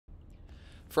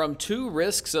From two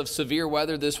risks of severe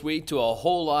weather this week to a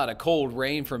whole lot of cold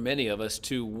rain for many of us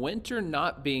to winter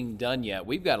not being done yet,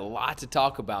 we've got a lot to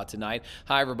talk about tonight.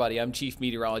 Hi, everybody. I'm Chief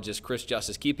Meteorologist Chris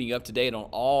Justice, keeping you up to date on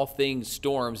all things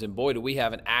storms. And boy, do we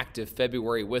have an active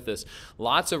February with us.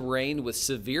 Lots of rain with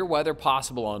severe weather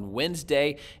possible on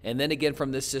Wednesday. And then again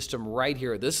from this system right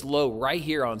here, this low right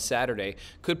here on Saturday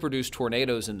could produce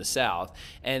tornadoes in the south.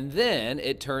 And then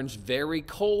it turns very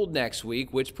cold next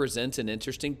week, which presents an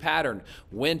interesting pattern.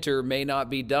 Winter may not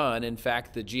be done. In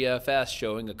fact, the GFS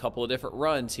showing a couple of different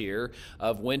runs here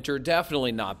of winter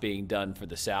definitely not being done for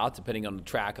the south, depending on the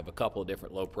track of a couple of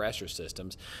different low pressure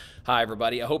systems. Hi,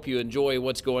 everybody. I hope you enjoy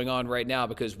what's going on right now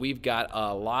because we've got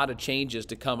a lot of changes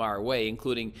to come our way,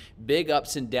 including big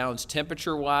ups and downs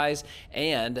temperature-wise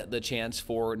and the chance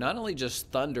for not only just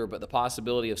thunder, but the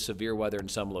possibility of severe weather in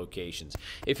some locations.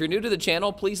 If you're new to the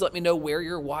channel, please let me know where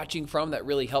you're watching from. That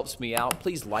really helps me out.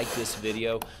 Please like this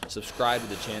video, subscribe to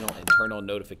the channel, and turn on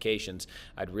notifications.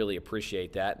 I'd really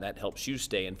appreciate that, and that helps you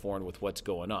stay informed with what's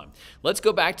going on. Let's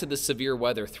go back to the severe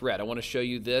weather threat. I want to show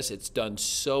you this. It's done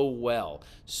so well,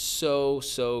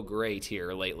 so great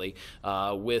here lately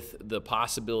with the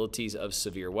possibilities of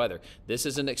severe weather. This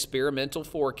is an experimental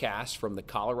forecast from the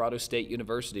Colorado State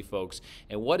University folks,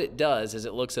 and what it does is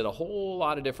it looks at a whole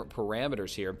lot of different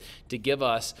parameters here to give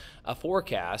us a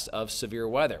forecast of severe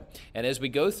weather. And as we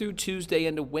go through Tuesday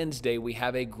into Wednesday, we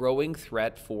have a growing threat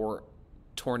for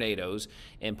tornadoes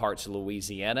in parts of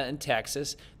Louisiana and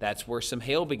Texas. That's where some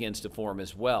hail begins to form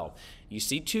as well. You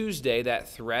see Tuesday, that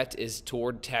threat is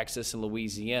toward Texas and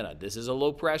Louisiana. This is a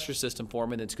low pressure system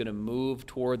forming that's going to move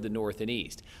toward the north and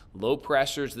east. Low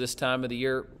pressures this time of the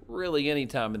year, really any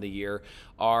time of the year,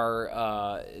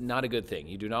 are not a good thing.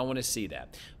 You do not want to see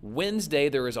that. Wednesday,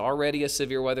 there is already a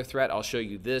severe weather threat. I'll show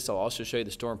you this. I'll also show you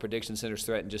the Storm Prediction Center's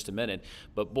threat in just a minute.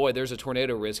 But boy, there's a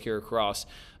tornado risk here across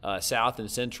south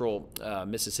and central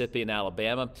Mississippi and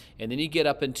Alabama. And then you get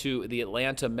up into the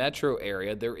Atlanta metro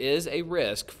area, there is a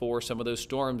risk for some of those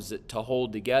storms to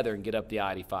hold together and get up the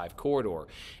I-85 corridor.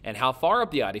 And how far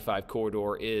up the I-85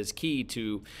 corridor is key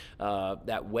to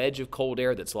that wedge of cold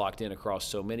air that's locked in across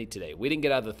so many today. We didn't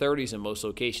get out of the 30s in most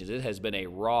locations. It has been a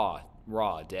raw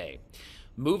day.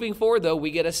 Moving forward, though, we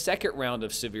get a second round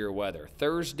of severe weather.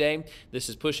 Thursday, this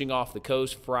is pushing off the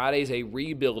coast. Friday's a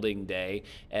rebuilding day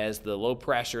as the low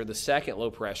pressure, the second low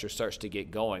pressure, starts to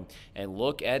get going. And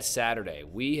look at Saturday.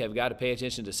 We have got to pay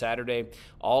attention to Saturday.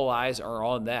 All eyes are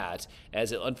on that,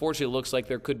 as it unfortunately looks like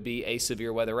there could be a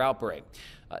severe weather outbreak.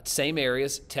 Same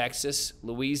areas, Texas,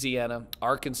 Louisiana,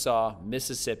 Arkansas,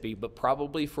 Mississippi, but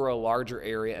probably for a larger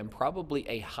area and probably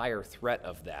a higher threat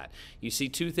of that. You see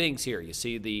two things here. You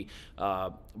see the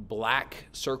black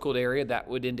circled area. That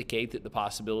would indicate that the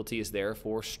possibility is there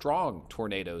for strong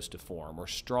tornadoes to form or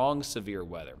strong severe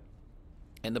weather.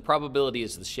 And the probability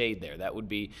is the shade there. That would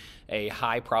be a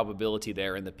high probability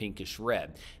there in the pinkish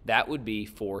red. That would be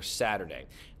for Saturday.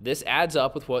 This adds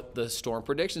up with what the Storm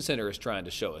Prediction Center is trying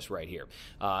to show us right here.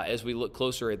 As we look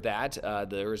closer at that,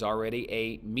 there is already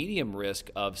a medium risk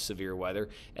of severe weather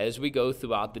as we go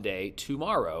throughout the day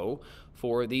tomorrow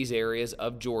for these areas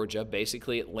of Georgia,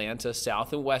 basically Atlanta,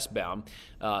 south and westbound.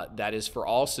 That is for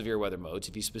all severe weather modes.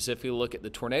 If you specifically look at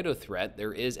the tornado threat,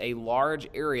 there is a large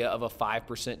area of a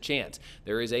 5% chance.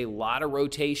 There is a lot of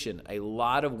rotation, a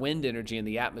lot of wind energy in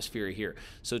the atmosphere here.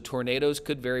 So tornadoes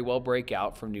could very well break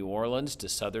out from New Orleans to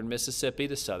southern Mississippi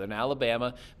to southern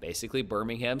Alabama, basically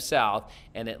Birmingham south,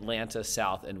 and Atlanta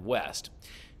south and west.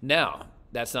 Now,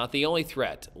 that's not the only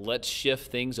threat. Let's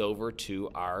shift things over to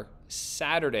our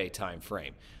Saturday time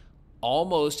frame.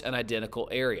 Almost an identical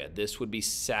area. This would be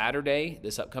Saturday,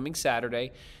 this upcoming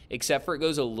Saturday, except for it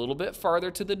goes a little bit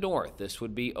farther to the north. This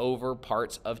would be over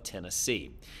parts of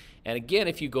Tennessee. And again,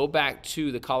 if you go back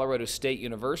to the Colorado State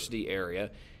University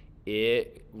area,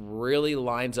 it really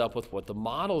lines up with what the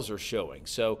models are showing.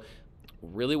 So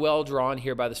really well drawn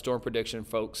here by the storm prediction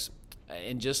folks.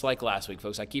 And just like last week,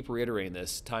 folks, I keep reiterating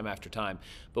this time after time,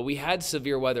 but we had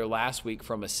severe weather last week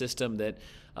from a system that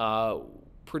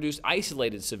produced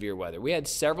isolated severe weather. We had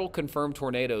several confirmed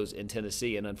tornadoes in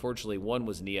Tennessee, and unfortunately one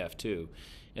was an EF2,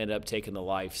 ended up taking the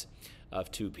lives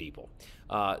of 2 people.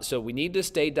 So we need to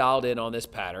stay dialed in on this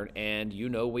pattern, and you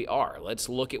know we are. Let's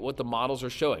look at what the models are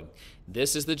showing.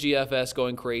 This is the GFS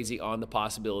going crazy on the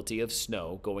possibility of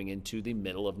snow going into the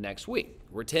middle of next week.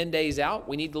 We're 10 days out.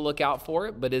 We need to look out for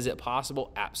it, but is it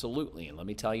possible? Absolutely, and let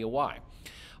me tell you why.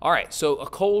 All right, so a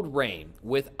cold rain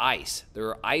with ice. There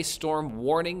are ice storm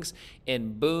warnings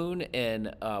in Boone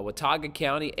and Watauga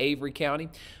County, Avery County,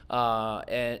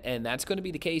 and that's going to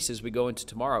be the case as we go into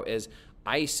tomorrow, as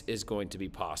ice is going to be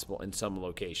possible in some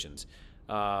locations.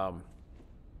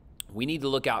 We need to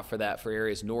look out for that for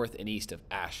areas north and east of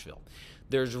Asheville.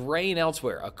 There's rain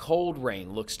elsewhere. A cold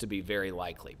rain looks to be very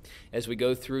likely as we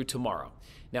go through tomorrow.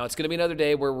 Now, it's going to be another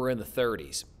day where we're in the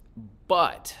 30s.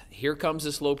 But here comes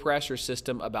this low pressure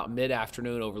system about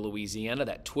mid-afternoon over Louisiana,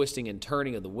 that twisting and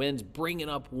turning of the winds, bringing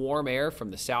up warm air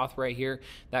from the south right here.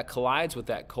 That collides with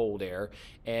that cold air,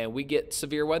 and we get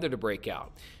severe weather to break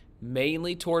out.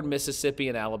 Mainly toward Mississippi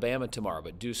and Alabama tomorrow,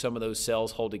 but do some of those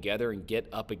cells hold together and get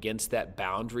up against that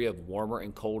boundary of warmer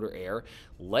and colder air?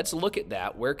 Let's look at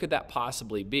that. Where could that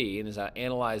possibly be? And as I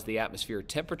analyze the atmosphere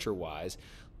temperature-wise,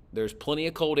 there's plenty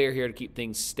of cold air here to keep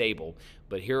things stable,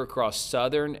 but here across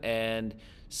southern and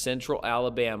central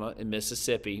Alabama and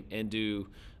Mississippi into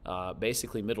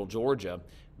basically middle Georgia,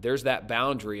 there's that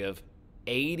boundary of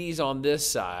 80s on this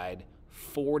side,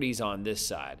 40s on this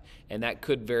side, and that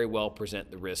could very well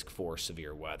present the risk for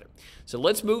severe weather. So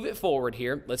let's move it forward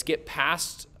here. Let's get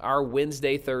past our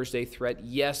Wednesday, Thursday threat.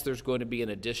 Yes, there's going to be an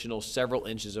additional several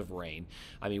inches of rain.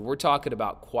 I mean, we're talking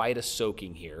about quite a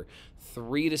soaking here.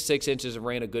 3 to 6 inches of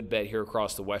rain, a good bet here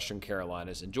across the western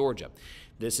Carolinas and Georgia.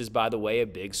 This is, by the way, a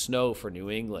big snow for New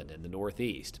England and the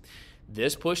Northeast.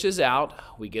 This pushes out.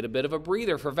 We get a bit of a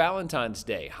breather for Valentine's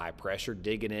Day. High pressure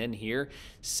digging in here,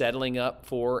 settling up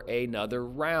for another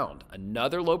round.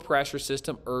 Another low pressure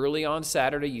system early on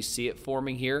Saturday. You see it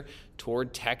forming here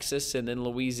toward Texas and then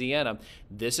Louisiana.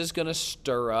 This is going to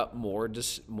stir up more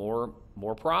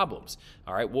problems.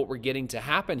 All right, what we're getting to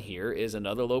happen here is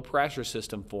another low pressure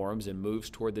system forms and moves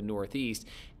toward the northeast.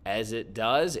 As it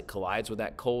does, it collides with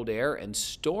that cold air, and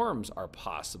storms are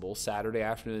possible Saturday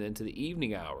afternoon into the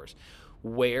evening hours.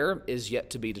 Where is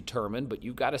yet to be determined, but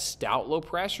you've got a stout low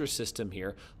pressure system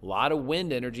here. A lot of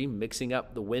wind energy mixing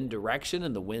up the wind direction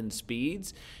and the wind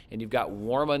speeds, and you've got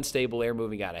warm, unstable air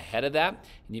moving out ahead of that,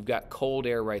 and you've got cold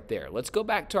air right there. Let's go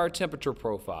back to our temperature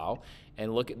profile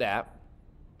and look at that.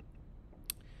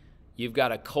 You've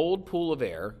got a cold pool of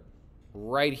air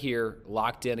right here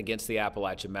locked in against the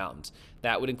Appalachian Mountains.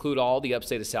 That would include all the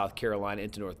upstate of South Carolina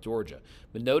into North Georgia.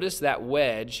 But notice that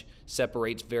wedge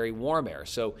separates very warm air.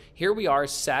 So here we are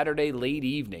Saturday late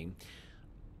evening.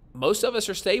 Most of us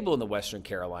are stable in the western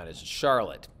Carolinas and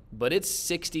Charlotte, but it's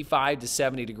 65 to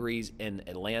 70 degrees in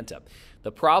Atlanta.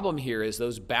 The problem here is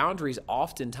those boundaries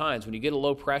oftentimes, when you get a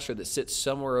low pressure that sits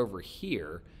somewhere over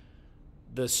here,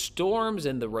 the storms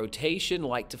and the rotation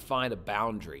like to find a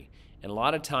boundary. And a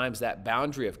lot of times that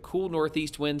boundary of cool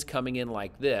northeast winds coming in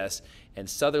like this and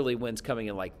southerly winds coming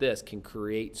in like this can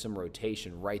create some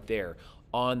rotation right there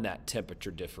on that temperature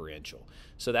differential.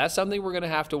 So that's something we're going to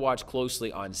have to watch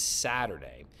closely on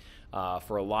Saturday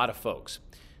for a lot of folks.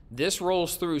 This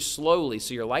rolls through slowly,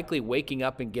 so you're likely waking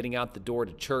up and getting out the door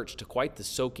to church to quite the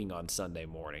soaking on Sunday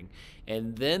morning.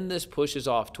 And then this pushes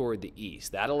off toward the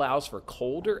east. That allows for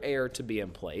colder air to be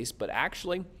in place, but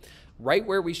actually right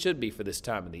where we should be for this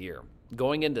time of the year.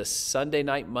 Going into Sunday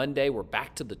night, Monday, we're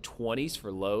back to the 20s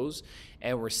for lows,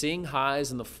 and we're seeing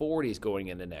highs in the 40s going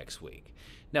into next week.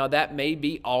 Now, that may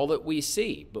be all that we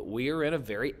see, but we are in a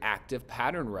very active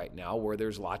pattern right now where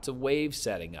there's lots of waves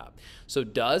setting up. So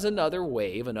does another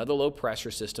wave, another low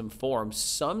pressure system form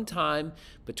sometime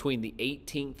between the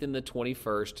 18th and the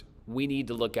 21st? We need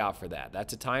to look out for that.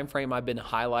 That's a time frame I've been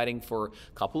highlighting for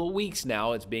a couple of weeks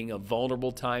now as being a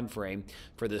vulnerable time frame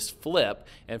for this flip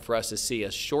and for us to see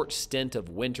a short stint of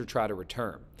winter try to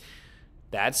return.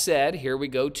 That said, here we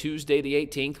go, Tuesday the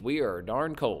 18th. We are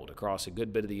darn cold across a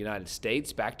good bit of the United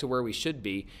States, back to where we should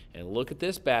be. And look at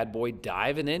this bad boy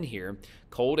diving in here.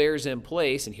 Cold air's in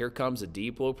place, and here comes a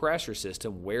deep low pressure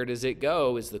system. Where does it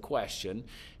go is the question.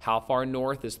 How far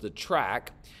north is the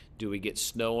track? Do we get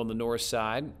snow on the north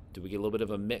side? Do we get a little bit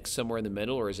of a mix somewhere in the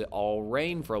middle, or is it all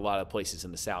rain for a lot of places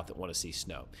in the south that want to see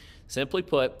snow? Simply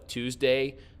put,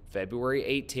 Tuesday, February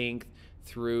 18th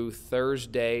through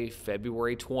Thursday,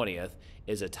 February 20th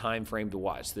is a time frame to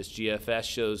watch. This GFS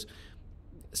shows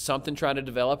something trying to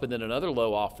develop and then another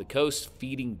low off the coast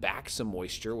feeding back some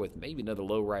moisture with maybe another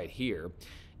low right here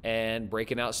and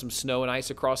breaking out some snow and ice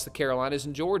across the Carolinas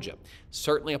and Georgia.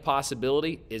 Certainly a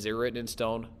possibility. Is it written in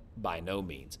stone? By no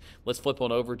means. Let's flip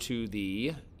on over to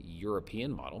the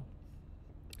European model.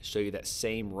 Show you that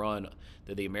same run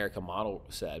that the American model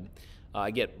said.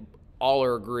 All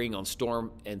are agreeing on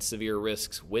storm and severe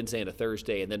risks Wednesday into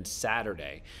Thursday and then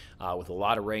Saturday with a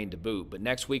lot of rain to boot. But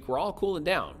next week, we're all cooling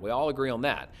down. We all agree on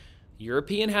that.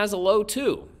 European has a low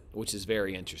too, which is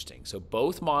very interesting. So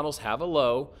both models have a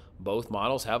low. Both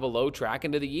models have a low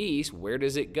tracking to the east. Where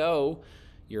does it go?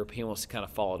 European wants to kind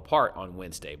of fall apart on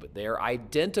Wednesday, but they're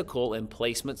identical in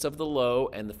placements of the low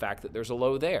and the fact that there's a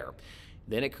low there.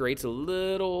 Then it creates a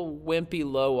little wimpy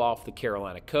low off the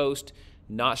Carolina coast.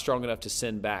 not strong enough to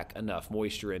send back enough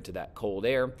moisture into that cold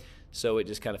air. So it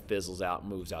just kind of fizzles out and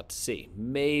moves out to sea.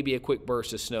 Maybe a quick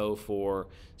burst of snow for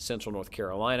central North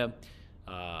Carolina,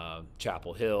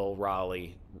 Chapel Hill,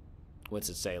 Raleigh,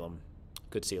 Winston-Salem.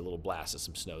 Could see a little blast of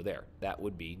some snow there. That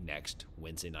would be next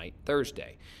Wednesday night,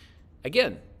 Thursday.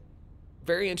 Again,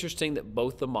 very interesting that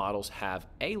both the models have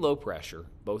a low pressure.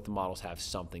 Both the models have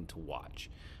something to watch.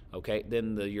 Okay,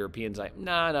 then the European's like,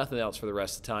 nah, nothing else for the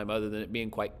rest of the time other than it being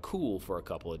quite cool for a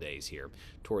couple of days here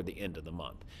toward the end of the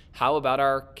month. How about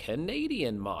our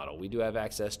Canadian model? We do have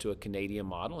access to a Canadian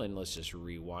model, and let's just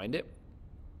rewind it.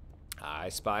 I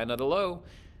spy another low.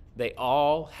 They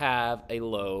all have a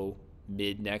low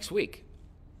mid next week.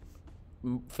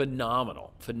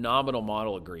 Phenomenal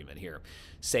model agreement here.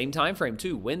 Same time frame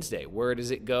too, Wednesday. Where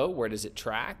does it go? Where does it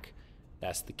track?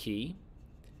 That's the key.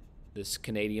 This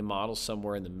Canadian model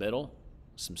somewhere in the middle.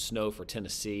 Some snow for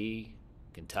Tennessee,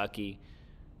 Kentucky,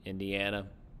 Indiana,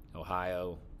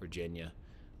 Ohio, Virginia.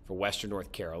 For western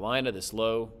North Carolina, this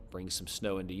low brings some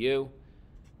snow into you.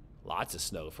 Lots of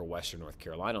snow for western North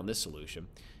Carolina on this solution.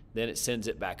 Then it sends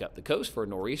it back up the coast for a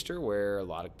nor'easter, where a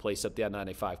lot of places up the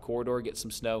I-95 corridor get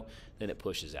some snow. Then it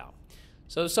pushes out.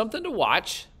 So something to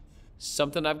watch,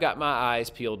 something I've got my eyes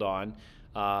peeled on.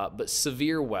 But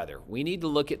severe weather, we need to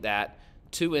look at that.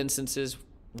 Two instances.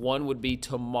 One would be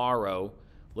tomorrow.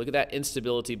 Look at that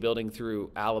instability building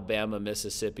through Alabama,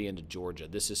 Mississippi, into Georgia.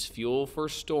 This is fuel for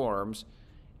storms,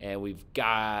 and we've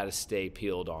got to stay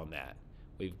peeled on that.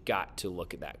 We've got to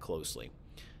look at that closely.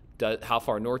 How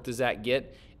far north does that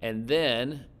get? And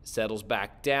then settles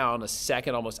back down. A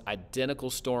second almost identical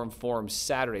storm forms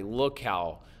Saturday. Look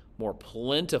how more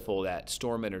plentiful that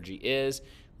storm energy is.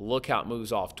 Look how it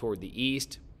moves off toward the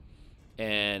east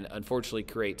and unfortunately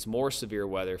creates more severe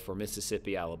weather for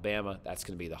Mississippi, Alabama. That's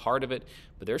going to be the heart of it.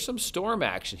 But there's some storm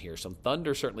action here. Some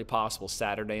thunder certainly possible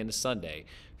Saturday into Sunday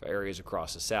for areas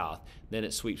across the south. Then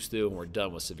it sweeps through and we're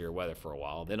done with severe weather for a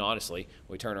while. Then honestly,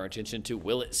 we turn our attention to,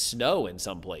 will it snow in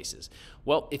some places?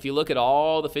 Well, if you look at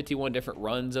all the 51 different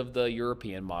runs of the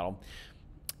European model,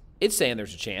 it's saying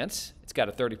there's a chance. It's got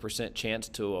a 30% chance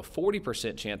to a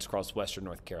 40% chance across western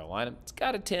North Carolina. It's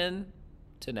got a 10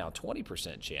 to now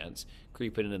 20% chance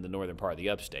creeping into the northern part of the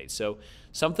upstate. So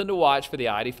something to watch for the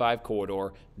I-85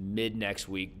 corridor mid next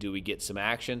week. Do we get some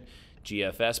action?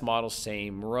 GFS model,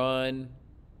 same run.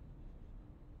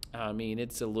 I mean,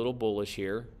 it's a little bullish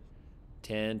here.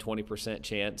 10, 20%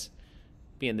 chance.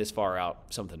 Being this far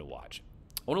out, something to watch.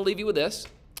 I want to leave you with this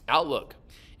outlook.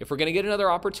 If we're going to get another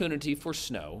opportunity for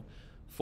snow,